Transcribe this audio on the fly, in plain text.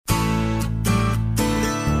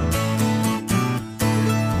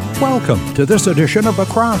Welcome to this edition of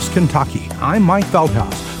Across Kentucky. I'm Mike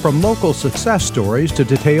Feldhaus. From local success stories to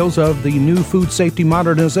details of the new Food Safety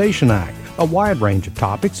Modernization Act, a wide range of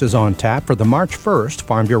topics is on tap for the March 1st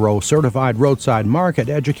Farm Bureau Certified Roadside Market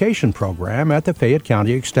Education Program at the Fayette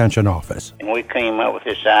County Extension Office. And we came up with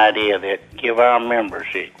this idea that give our members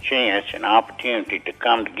a chance and opportunity to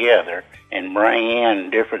come together and bring in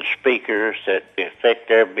different speakers that affect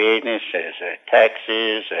their business, as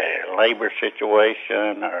taxes, labor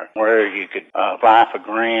situation, or where you could apply for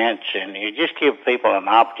grants. And you just give people an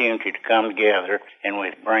opportunity to come together, and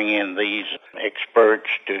we bring in these experts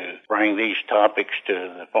to bring these topics to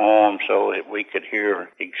the forum so that we could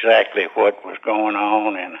hear exactly what was going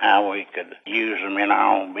on and how we could use them in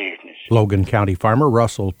our own business. Logan County farmer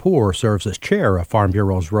Russell Poore serves as chair of Farm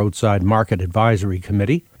Bureau's Roadside Market Advisory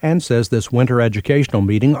Committee and says this winter educational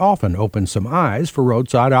meeting often opens some eyes for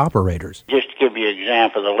roadside operators. Just to give you an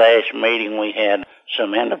example, the last meeting we had,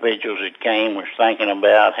 some individuals that came was thinking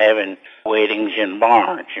about having weddings in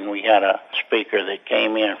barns, and we had a speaker that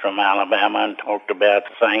came in from Alabama and talked about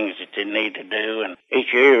the things that they need to do, and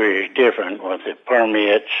each area is different with the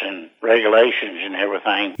permits and regulations and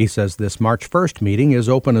everything. He says this March 1st meeting is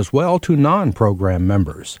open as well to non-program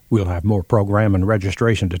members. We'll have more program and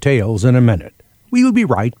registration details in a minute. We'll be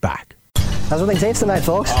right back. How's everything taste tonight,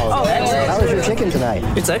 folks? Excellent. How was your chicken tonight?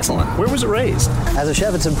 It's excellent. Where was it raised? As a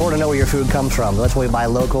chef, it's important to know where your food comes from. That's why we buy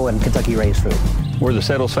local and Kentucky-raised food. We're the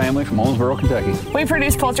Settles family from Owensboro, Kentucky. We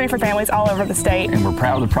produce poultry for families all over the state. And we're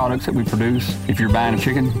proud of the products that we produce. If you're buying a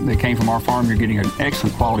chicken that came from our farm, you're getting an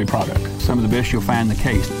excellent quality product. Some of the best you'll find in the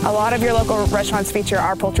case. A lot of your local restaurants feature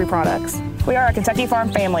our poultry products. We are a Kentucky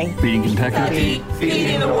farm family. Feeding Kentucky.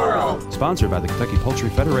 Feeding the world. Sponsored by the Kentucky Poultry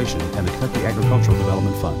Federation and the Kentucky Agricultural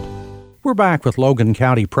Development Fund. We're back with Logan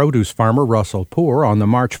County produce farmer Russell Poore on the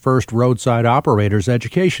March 1st Roadside Operators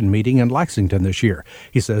Education Meeting in Lexington this year.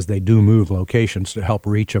 He says they do move locations to help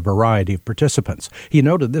reach a variety of participants. He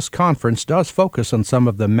noted this conference does focus on some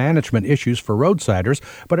of the management issues for roadsiders,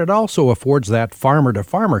 but it also affords that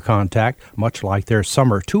farmer-to-farmer contact, much like their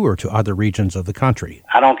summer tour to other regions of the country.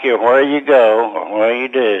 I don't care where you go or where you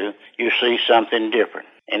do, you see something different.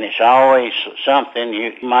 And it's always something,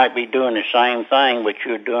 you might be doing the same thing, but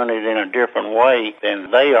you're doing it in a different way than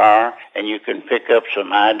they are, and you can pick up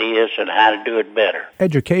some ideas on how to do it better.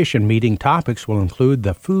 Education meeting topics will include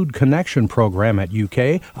the Food Connection program at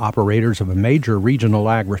UK, operators of a major regional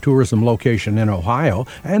agritourism location in Ohio,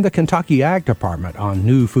 and the Kentucky Ag Department on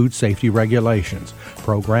new food safety regulations.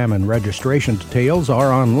 Program and registration details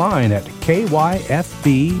are online at kyfb.com/RFM,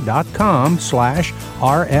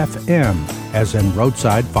 as in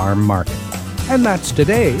Roadside Farm Market. And that's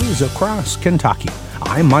today's Across Kentucky.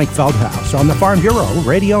 I'm Mike Feldhaus on the Farm Bureau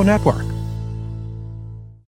Radio Network.